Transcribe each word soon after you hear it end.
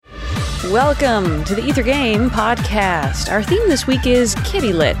Welcome to the Ether Game podcast. Our theme this week is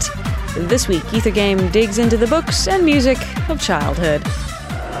Kitty Lit. This week, Ether Game digs into the books and music of childhood.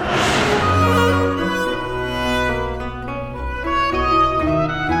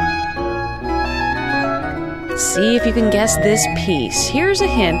 See if you can guess this piece. Here's a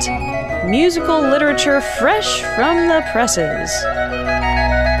hint. Musical literature fresh from the presses.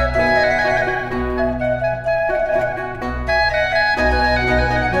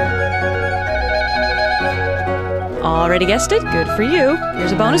 Already guessed it? Good for you.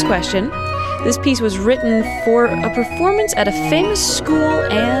 Here's a bonus question. This piece was written for a performance at a famous school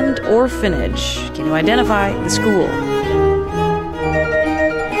and orphanage. Can you identify the school?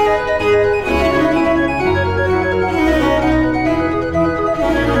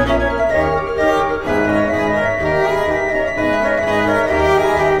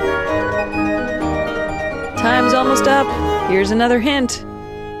 Time's almost up. Here's another hint.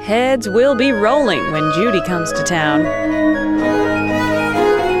 Heads will be rolling when Judy comes to town.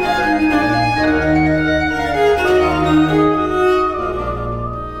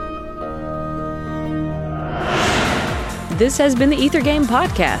 This has been the Ether Game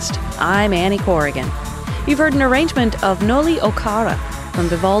podcast. I'm Annie Corrigan. You've heard an arrangement of Noli Okara from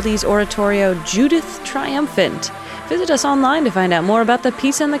Vivaldi's oratorio Judith Triumphant. Visit us online to find out more about the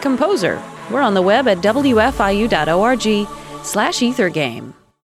piece and the composer. We're on the web at wfiu.org/ethergame.